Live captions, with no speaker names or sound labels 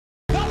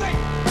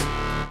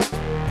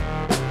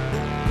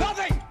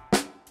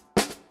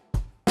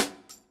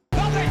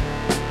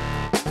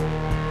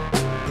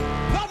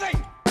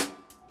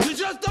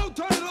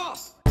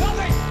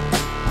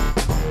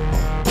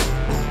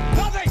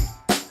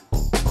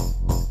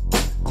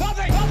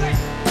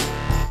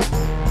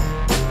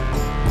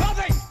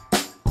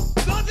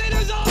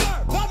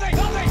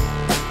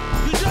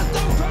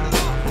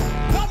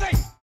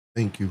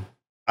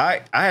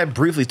I had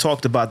briefly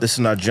talked about this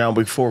in our John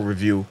Wick 4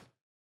 review,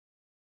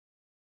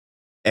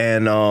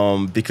 and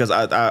because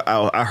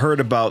I heard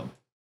about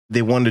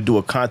they wanted to do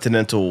a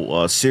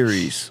Continental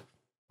series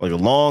like a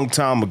long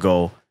time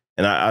ago,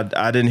 and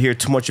I didn't hear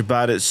too much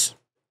about it.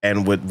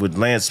 And with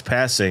Lance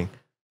passing,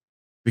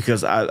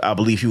 because I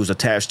believe he was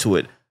attached to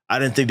it, I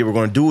didn't think they were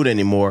going to do it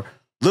anymore.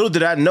 Little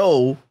did I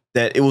know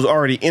that it was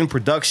already in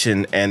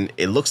production, and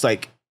it looks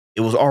like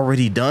it was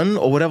already done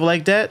or whatever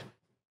like that,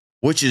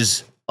 which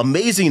is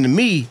amazing to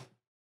me,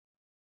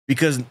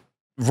 because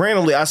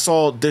randomly I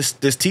saw this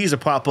teaser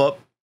pop up,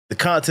 the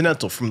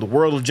Continental from the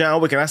world of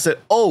John Wick, and I said,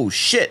 "Oh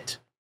shit!"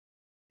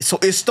 So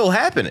it's still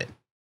happening,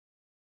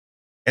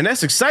 and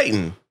that's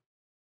exciting.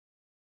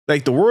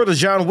 Like, the world of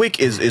John Wick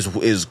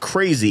is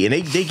crazy, and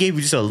they gave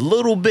you just a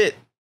little bit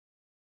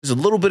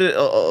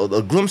of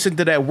a glimpse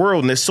into that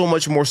world, and there's so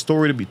much more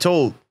story to be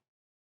told.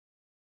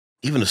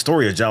 Even the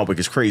story of John Wick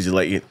is crazy.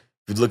 Like, if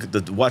you look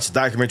at watch the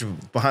documentary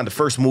behind the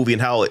first movie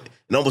and how it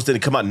almost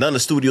didn't come out. None of the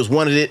studios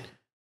wanted it,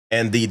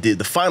 and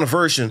the final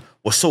version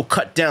was so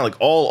cut down. Like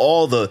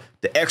all the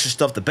extra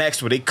stuff, the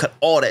backstory, they cut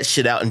all that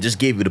shit out and just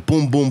gave you the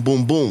boom, boom,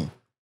 boom, boom.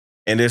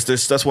 And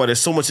that's why there's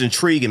so much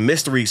intrigue and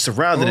mystery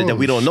surrounding it that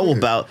we don't know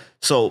about.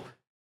 So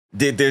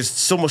there's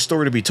so much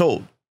story to be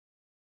told.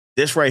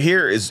 This right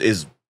here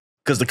is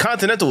because the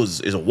Continental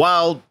is a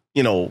wild,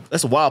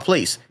 that's a wild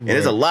place. And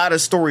there's a lot of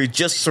story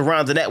just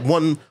surrounding that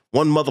one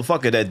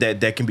motherfucker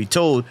that can be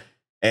told.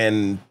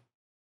 And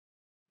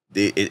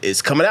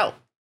it's coming out.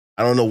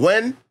 I don't know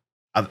when.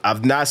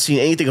 I've not seen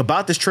anything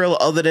about this trailer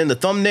other than the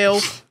thumbnail.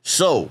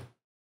 So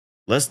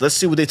let's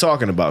see what they're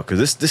talking about,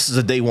 because this is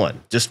a day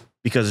one, just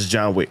because it's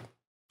John Wick.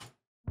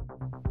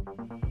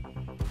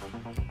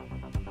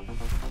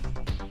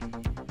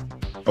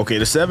 Okay,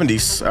 the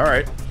 70s. All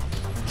right.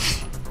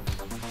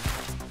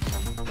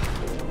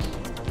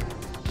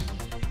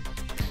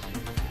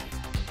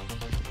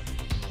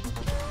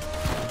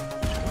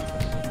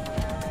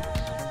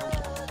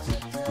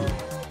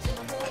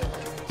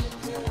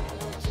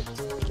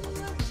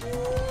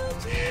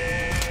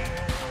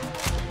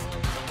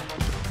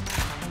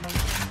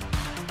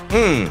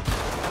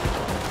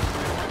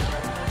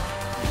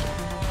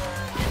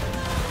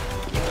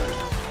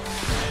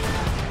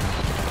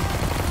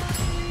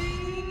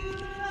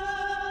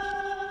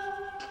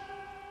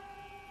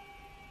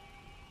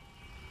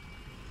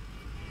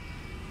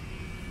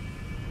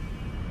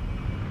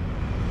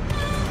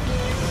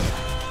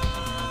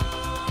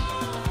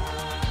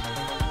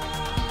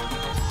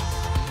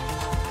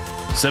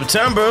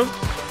 September.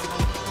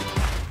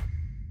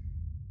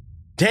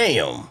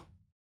 Damn.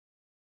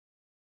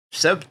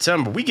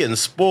 September. We getting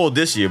spoiled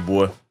this year,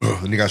 boy.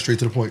 And they got straight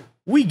to the point.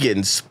 We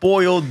getting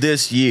spoiled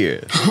this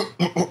year.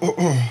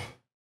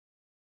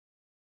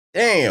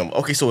 Damn.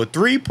 Okay, so a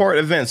 3-part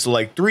event. So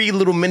like 3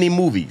 little mini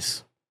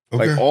movies.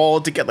 Okay. Like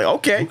all together. Like,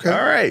 okay.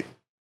 All right.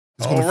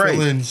 It's going to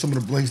fill in some of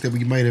the blanks that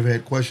we might have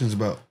had questions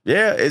about.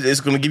 Yeah,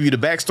 it's going to give you the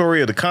backstory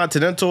of the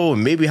Continental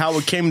and maybe how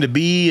it came to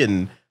be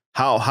and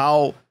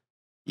how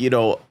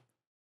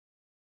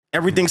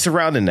everything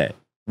surrounding that,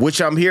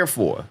 which I'm here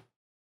for.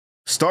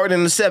 Starting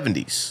in the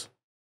 70s.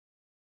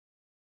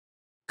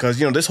 Because,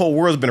 this whole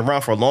world's been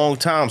around for a long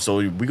time, so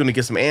we're going to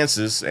get some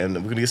answers, and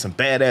we're going to get some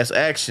badass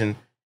action,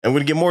 and we're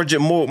going to get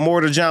more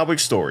of the John Wick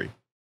story.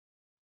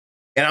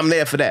 And I'm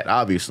there for that,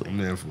 obviously. I'm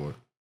there for it.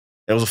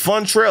 It was a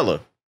fun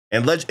trailer,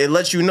 and it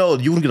lets you know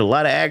you can get a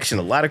lot of action,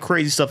 a lot of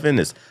crazy stuff in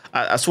this.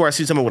 I swear I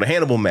see someone with a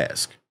Hannibal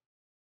mask.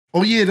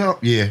 Oh, yeah, no.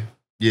 Yeah.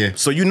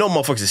 So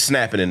motherfuckers is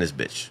snapping in this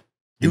bitch.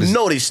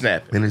 They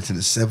snapping. And it's in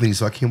the 70s,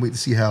 so I can't wait to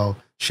see how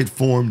shit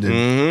formed.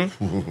 And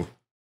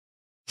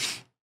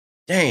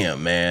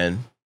Damn,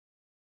 man.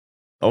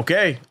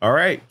 Okay, all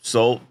right.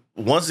 So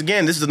once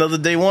again, this is another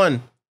day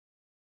one.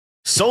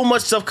 So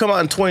much stuff come out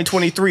in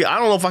 2023. I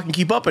don't know if I can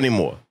keep up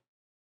anymore.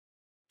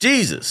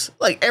 Jesus,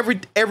 like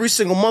every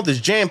single month is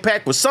jam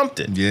packed with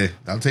something. Yeah,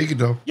 I'll take it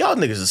though. Y'all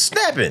niggas are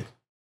snapping.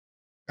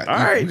 All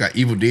right, we got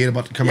Evil Dead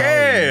about to come out.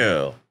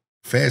 Yeah,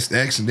 Fast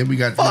X, and then we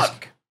got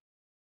fuck.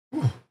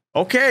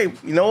 Okay,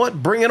 you know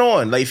what? Bring it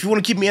on. Like, if you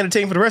want to keep me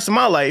entertained for the rest of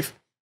my life,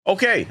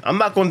 okay. I'm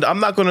not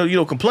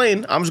gonna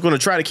complain. I'm just gonna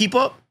try to keep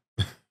up.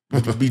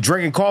 Be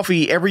drinking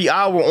coffee every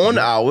hour on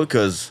the hour,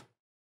 because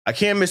I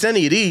can't miss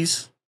any of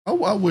these.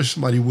 Oh, I wish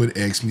somebody would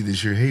ask me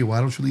this year, hey,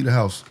 why don't you leave the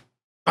house?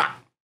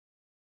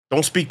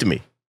 Don't speak to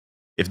me.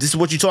 If this is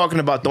what you're talking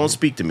about, don't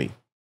speak to me.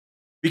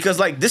 Because,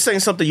 like, this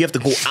ain't something you have to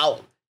go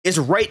out. It's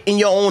right in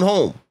your own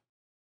home.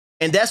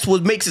 And that's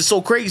what makes it so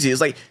crazy.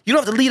 It's like, you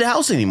don't have to leave the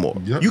house anymore.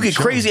 Yep, you get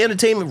crazy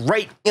entertainment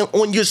right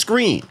on your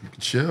screen. You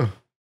can chill.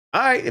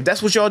 All right, if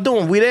that's what y'all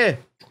doing, we there.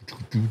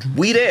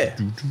 We there.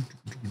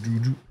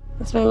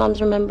 It's my mom's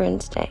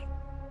Remembrance Day.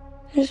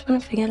 I just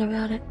want to forget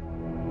about it.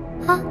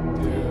 Huh?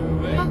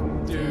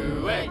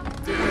 Do it.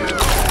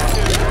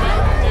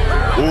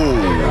 Ooh.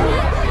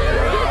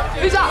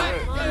 Who's up?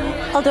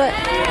 I'll do it.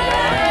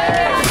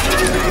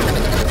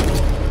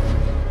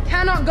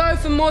 Cannot go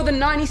for more than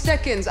 90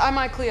 seconds. Am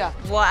I clear?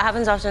 What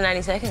happens after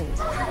 90 seconds?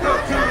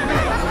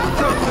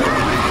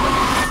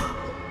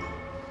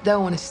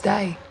 Don't want to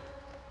stay.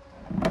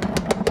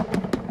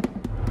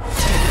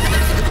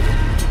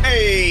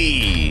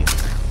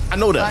 I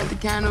know that. Light the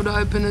candle to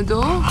open the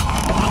door.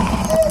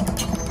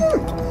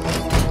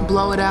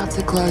 Blow it out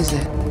to close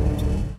it.